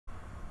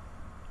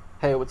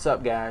Hey, what's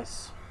up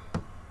guys?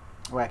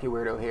 Wacky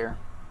Weirdo here.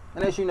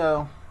 And as you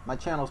know, my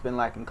channel's been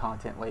lacking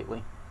content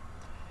lately.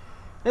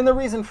 And the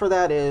reason for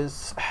that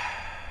is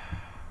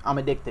I'm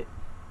addicted.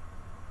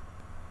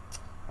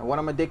 And what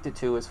I'm addicted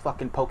to is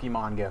fucking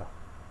Pokemon Go.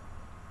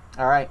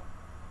 Alright?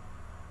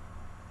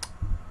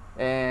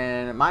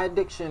 And my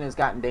addiction has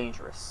gotten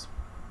dangerous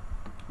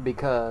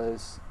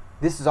because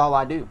this is all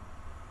I do.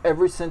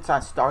 Ever since I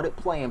started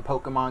playing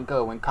Pokemon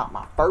Go and caught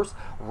my first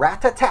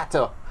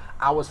Rattata,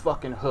 I was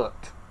fucking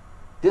hooked.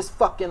 This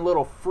fucking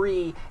little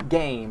free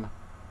game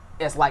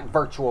is like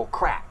virtual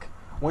crack.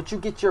 Once you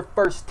get your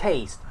first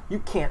taste, you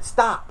can't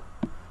stop.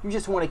 You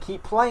just want to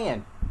keep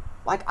playing.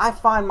 Like, I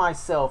find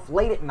myself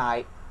late at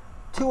night,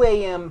 2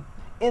 a.m.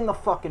 in the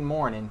fucking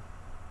morning,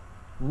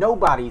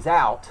 nobody's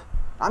out.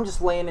 I'm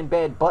just laying in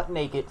bed butt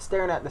naked,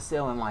 staring at the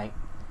ceiling like,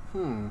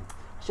 I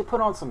should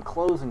put on some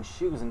clothes and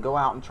shoes and go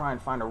out and try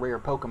and find a rare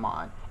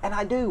Pokemon. And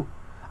I do.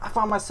 I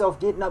find myself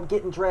getting up,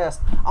 getting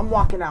dressed. I'm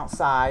walking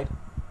outside.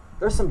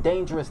 There's some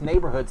dangerous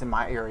neighborhoods in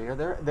my area.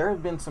 There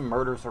have been some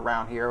murders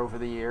around here over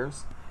the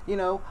years. You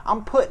know,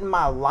 I'm putting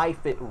my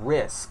life at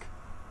risk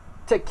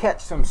to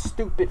catch some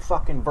stupid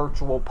fucking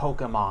virtual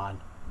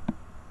Pokemon.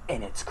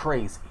 And it's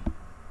crazy.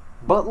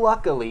 But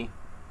luckily,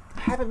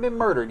 I haven't been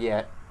murdered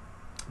yet.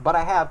 But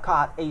I have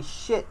caught a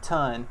shit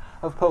ton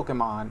of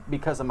Pokemon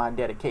because of my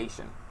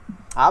dedication.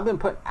 I've been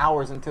putting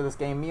hours into this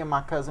game. Me and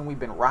my cousin, we've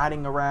been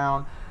riding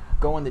around,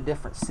 going to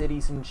different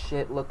cities and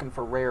shit, looking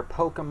for rare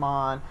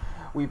Pokemon.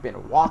 We've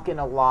been walking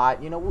a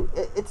lot. You know,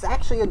 it's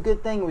actually a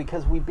good thing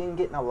because we've been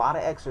getting a lot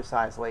of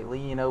exercise lately.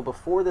 You know,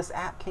 before this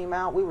app came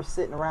out, we were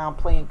sitting around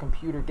playing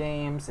computer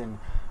games and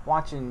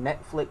watching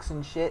Netflix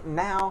and shit. And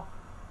now,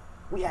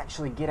 we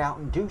actually get out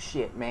and do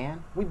shit,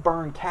 man. We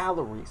burn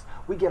calories.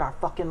 We get our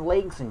fucking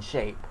legs in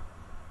shape.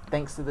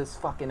 Thanks to this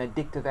fucking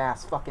addictive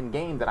ass fucking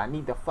game that I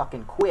need to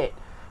fucking quit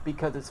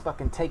because it's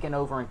fucking taking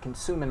over and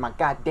consuming my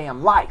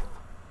goddamn life.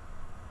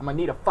 I'm gonna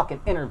need a fucking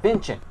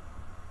intervention.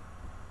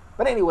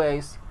 But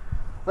anyways,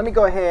 let me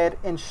go ahead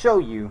and show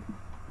you.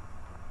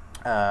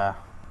 Let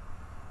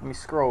me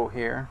scroll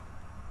here.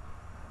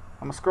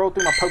 I'm gonna scroll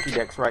through my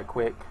Pokédex right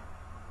quick.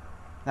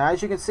 Now,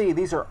 as you can see,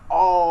 these are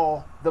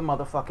all the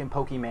motherfucking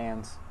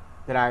Pokemans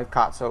that I've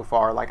caught so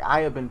far. Like,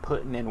 I have been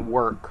putting in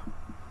work.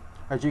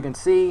 As you can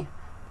see,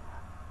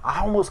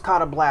 I almost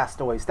caught a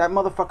Blastoise. That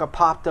motherfucker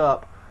popped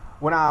up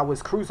when I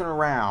was cruising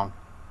around.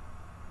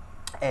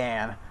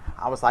 And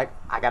I was like,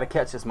 I gotta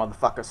catch this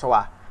motherfucker. So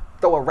I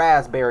throw a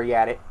raspberry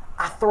at it.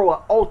 I throw an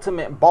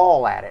ultimate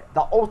ball at it.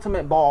 The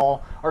ultimate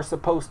ball are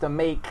supposed to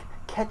make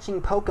catching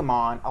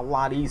Pokemon a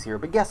lot easier.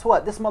 But guess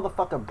what? This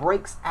motherfucker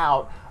breaks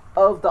out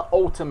of the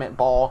ultimate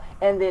ball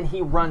and then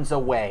he runs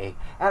away.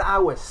 And I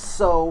was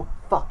so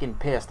fucking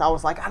pissed. I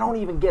was like, I don't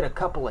even get a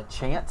couple of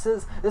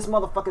chances. This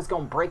motherfucker's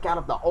gonna break out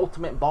of the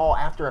ultimate ball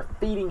after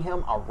feeding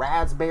him a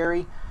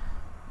raspberry.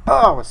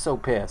 Oh, I was so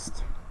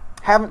pissed.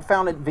 Haven't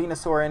found a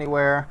Venusaur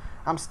anywhere.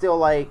 I'm still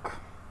like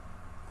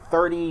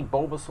 30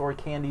 Bulbasaur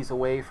candies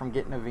away from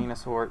getting a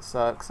Venusaur. It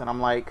sucks. And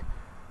I'm like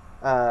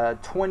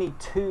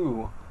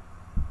 22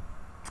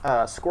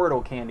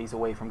 Squirtle candies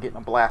away from getting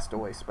a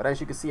Blastoise. But as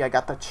you can see, I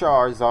got the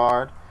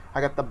Charizard. I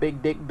got the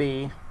Big Dick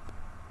B.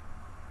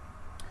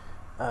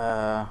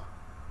 Got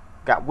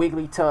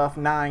Wigglytuff,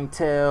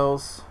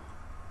 Ninetales.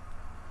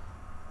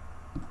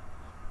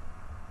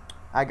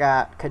 I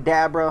got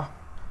Kadabra.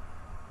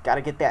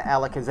 Gotta get that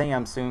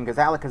Alakazam soon, because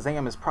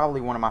Alakazam is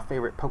probably one of my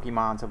favorite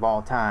Pokemons of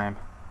all time.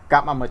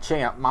 Got my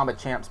Machamp. My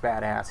Machamp's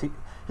badass.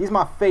 He's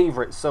my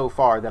favorite so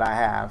far that I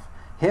have.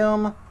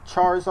 Him,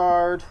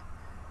 Charizard,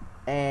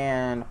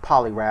 and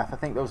Poliwrath. I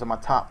think those are my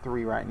top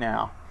 3 right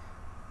now.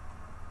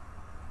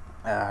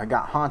 I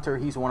got Haunter.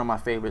 He's one of my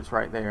favorites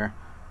right there.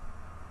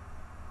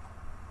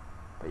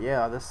 But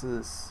yeah, this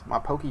is my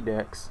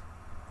Pokédex.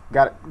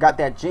 Got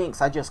that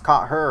Jinx. I just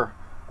caught her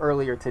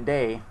earlier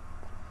today.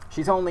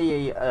 She's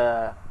only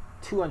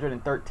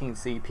 213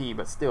 CP,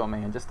 but still,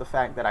 man, just the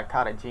fact that I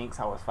caught a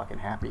Jinx, I was fucking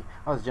happy.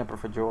 I was jumping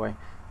for joy.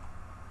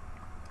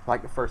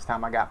 Like the first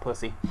time I got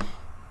pussy.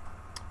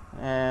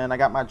 And I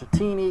got my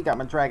Dratini, got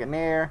my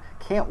Dragonair.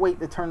 Can't wait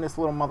to turn this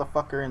little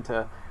motherfucker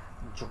into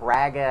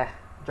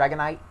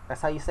Dragonite. That's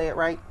how you say it,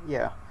 right?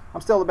 Yeah.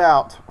 I'm still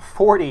about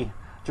 40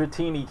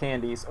 Dratini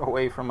candies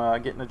away from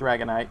getting a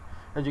Dragonite.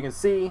 As you can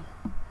see,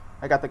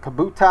 I got the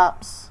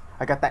Kabutops.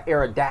 I got that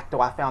Aerodactyl.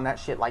 I found that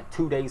shit like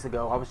 2 days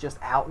ago. I was just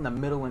out in the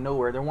middle of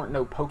nowhere. There weren't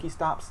no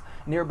Pokestops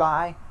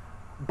nearby.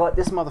 But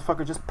this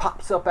motherfucker just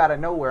pops up out of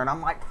nowhere. And I'm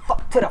like,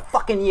 fuck to the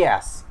fucking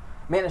yes.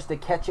 Managed to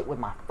catch it with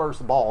my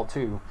first ball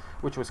too,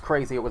 which was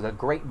crazy. It was a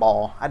great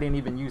ball. I didn't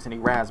even use any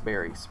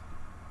raspberries.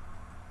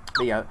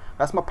 But yeah,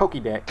 that's my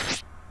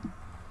Pokédex.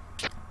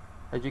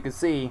 As you can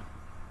see,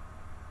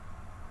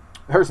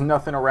 there's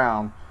nothing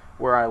around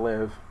where I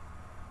live.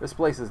 This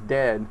place is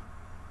dead.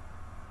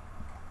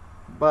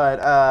 But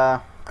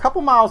a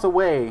couple miles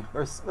away,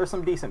 there's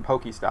some decent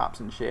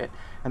Pokestops and shit.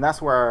 And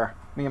that's where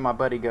me and my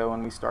buddy go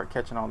and we start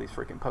catching all these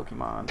freaking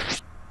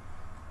Pokemon.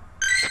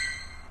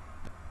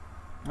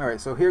 Alright,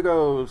 so here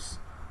goes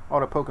all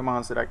the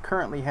Pokemons that I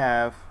currently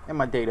have in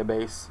my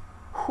database.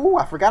 Whew,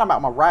 I forgot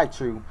about my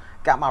Raichu.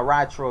 Got my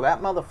Raichu.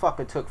 That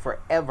motherfucker took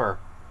forever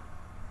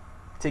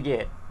to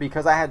get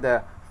because I had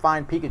to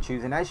find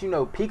Pikachus. And as you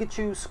know,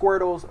 Pikachu,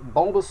 Squirtles,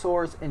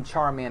 Bulbasaurs, and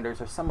Charmanders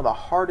are some of the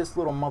hardest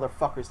little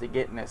motherfuckers to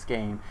get in this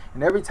game.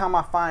 And every time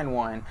I find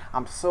one,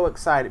 I'm so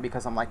excited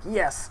because I'm like,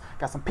 yes,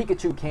 got some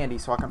Pikachu candy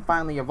so I can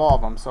finally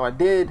evolve them. So I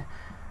did.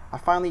 I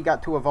finally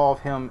got to evolve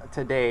him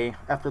today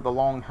after the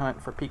long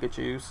hunt for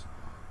Pikachus.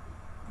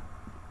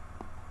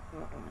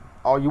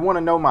 Oh, you want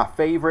to know my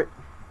favorite?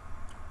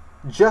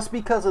 Just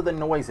because of the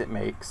noise it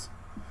makes.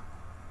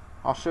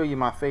 I'll show you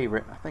my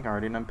favorite. I think I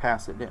already done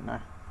passed it, didn't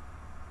I?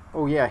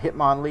 Oh yeah,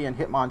 Hitmonlee and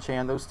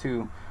Hitmonchan, those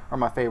two are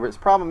my favorites.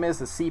 Problem is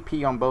the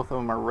CP on both of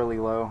them are really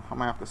low. I'm going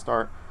to have to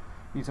start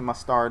using my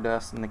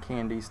Stardust and the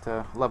candies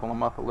to level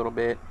them up a little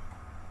bit.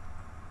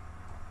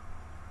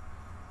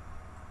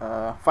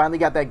 Finally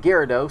got that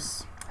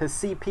Gyarados. His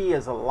CP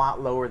is a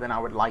lot lower than I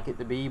would like it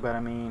to be, but I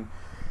mean,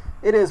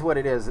 it is what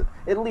it is.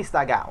 At least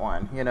I got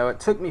one. You know,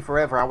 it took me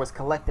forever. I was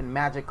collecting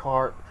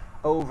Magikarp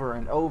over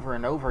and over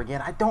and over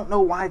again. I don't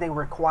know why they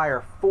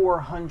require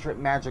 400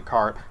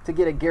 Magikarp to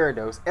get a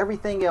Gyarados.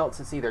 Everything else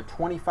is either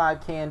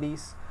 25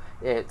 candies,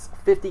 it's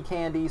 50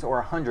 candies, or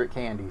 100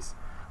 candies.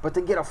 But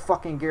to get a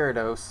fucking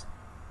Gyarados,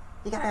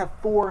 you gotta have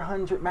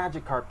 400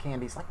 Magikarp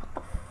candies. Like, what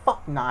the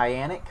fuck,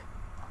 Niantic?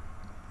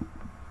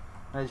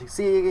 As you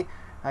see,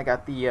 I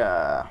got the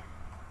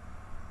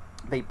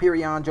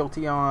Vaporeon,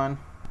 Jolteon,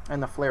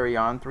 and the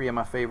Flareon, three of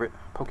my favorite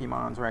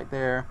Pokemons right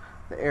there.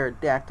 The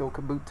Aerodactyl,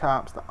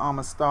 Kabutops, the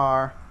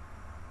Amistar,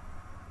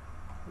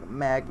 the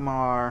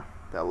Magmar,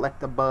 the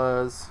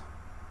Electabuzz.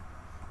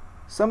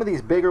 Some of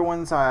these bigger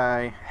ones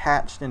I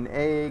hatched in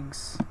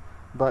eggs,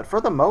 but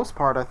for the most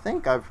part I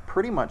think I've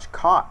pretty much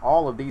caught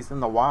all of these in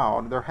the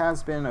wild. There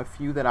has been a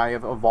few that I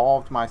have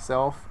evolved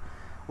myself,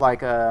 like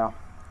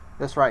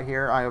this right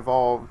here. I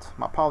evolved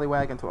my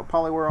Poliwag into a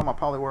Poliwhirl, my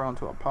Poliwhirl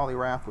into a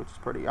Poliwrath, which is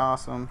pretty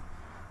awesome.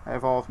 I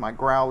evolved my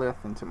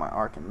Growlithe into my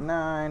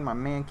Arcanine, my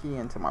Mankey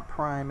into my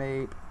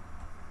Primeape.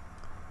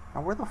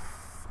 Now where the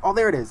oh,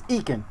 there it is,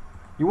 Ekans.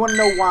 You want to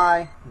know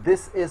why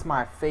this is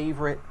my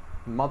favorite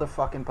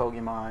motherfucking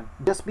Pokemon?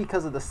 Just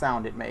because of the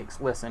sound it makes.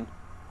 Listen.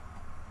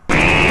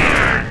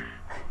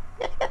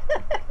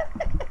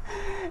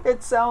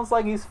 It sounds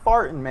like he's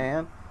farting,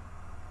 man.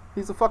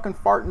 He's a fucking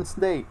farting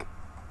snake.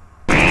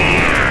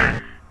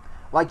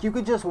 Like, you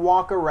could just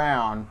walk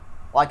around,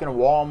 like in a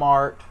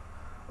Walmart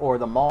or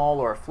the mall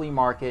or a flea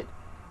market,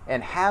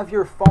 and have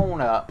your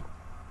phone up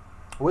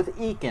with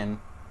Ekans,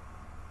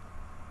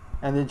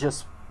 and then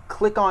just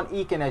click on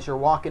Ekans as you're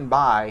walking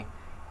by,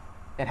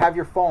 and have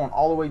your phone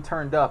all the way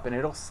turned up, and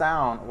it'll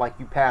sound like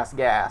you pass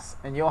gas,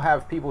 and you'll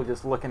have people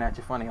just looking at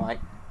you funny like,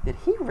 did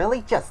he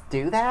really just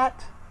do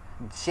that?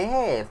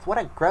 Jeez, what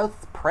a gross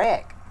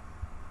prick.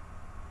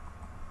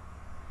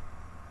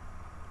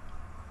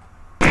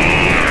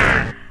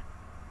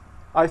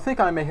 I think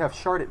I may have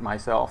sharted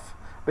myself.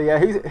 But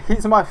yeah,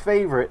 he's my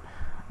favorite,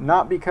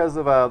 not because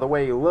of the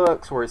way he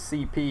looks or his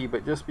CP,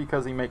 but just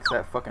because he makes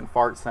that fucking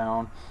fart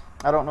sound.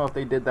 I don't know if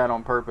they did that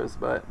on purpose,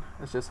 but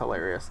it's just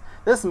hilarious.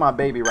 This is my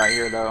baby right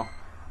here, though.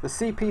 The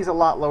CP's a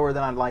lot lower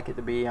than I'd like it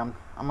to be. I'm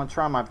gonna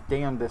try my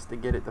damnedest to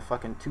get it to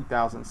fucking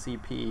 2,000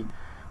 CP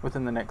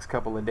within the next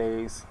couple of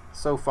days.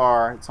 So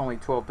far, it's only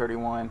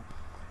 1231.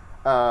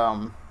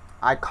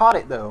 I caught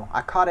it though.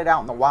 I caught it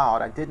out in the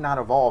wild. I did not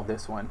evolve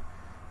this one.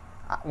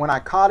 When I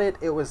caught it,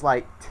 it was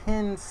like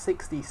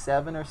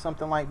 1067 or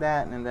something like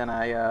that, and then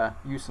I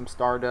used some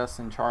Stardust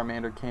and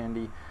Charmander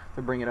candy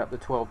to bring it up to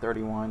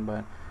 1231.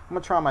 But I'm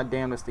gonna try my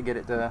damnedest to get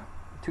it to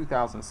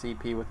 2,000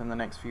 CP within the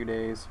next few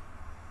days.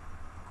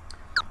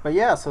 But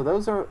yeah, so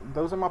those are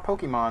my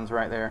Pokemons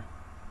right there.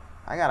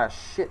 I got a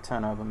shit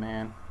ton of them,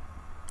 man.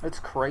 It's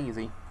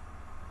crazy.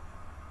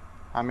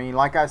 I mean,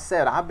 like I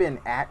said, I've been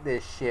at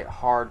this shit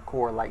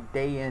hardcore, like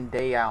day in,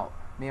 day out.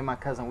 Me and my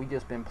cousin, we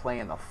just been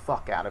playing the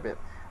fuck out of it.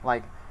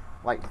 Like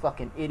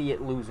fucking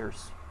idiot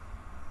losers.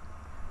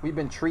 We've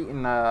been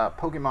treating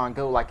Pokemon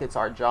Go like it's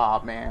our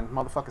job, man.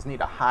 Motherfuckers need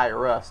to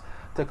hire us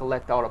to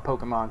collect all the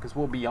Pokemon, because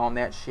we'll be on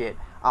that shit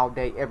all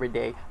day, every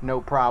day, no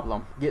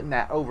problem. Getting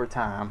that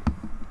overtime.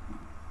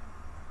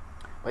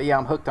 But yeah,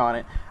 I'm hooked on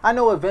it. I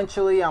know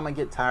eventually I'm going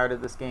to get tired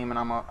of this game and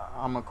I'm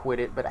gonna quit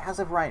it. But as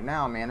of right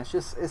now, man,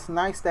 it's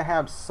nice to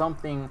have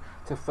something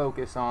to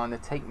focus on, to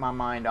take my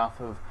mind off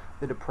of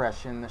the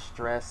depression, the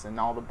stress, and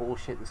all the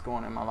bullshit that's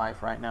going on in my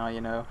life right now,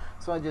 you know.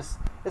 So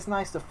it's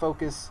nice to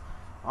focus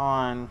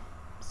on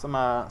some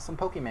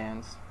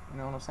Pokemans, you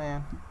know what I'm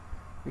saying?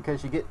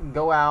 Because you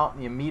go out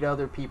and you meet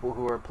other people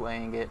who are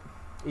playing it,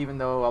 even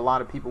though a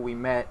lot of people we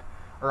met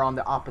are on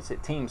the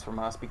opposite teams from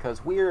us,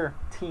 because we're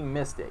Team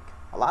Mystic.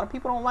 A lot of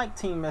people don't like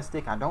Team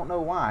Mystic. I don't know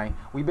why.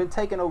 We've been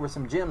taking over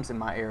some gyms in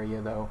my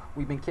area, though.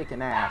 We've been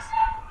kicking ass.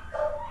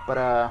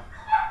 But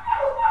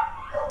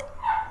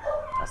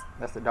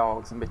that's the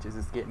dogs and bitches.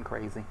 It's getting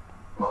crazy.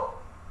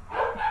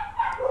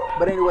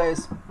 But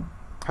anyways,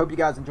 hope you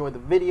guys enjoyed the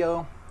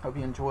video. Hope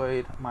you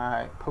enjoyed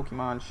my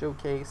Pokemon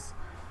showcase.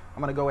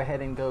 I'm gonna go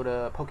ahead and go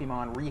to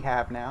Pokemon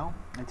Rehab now.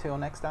 Until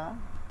next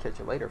time, catch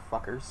you later,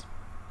 fuckers.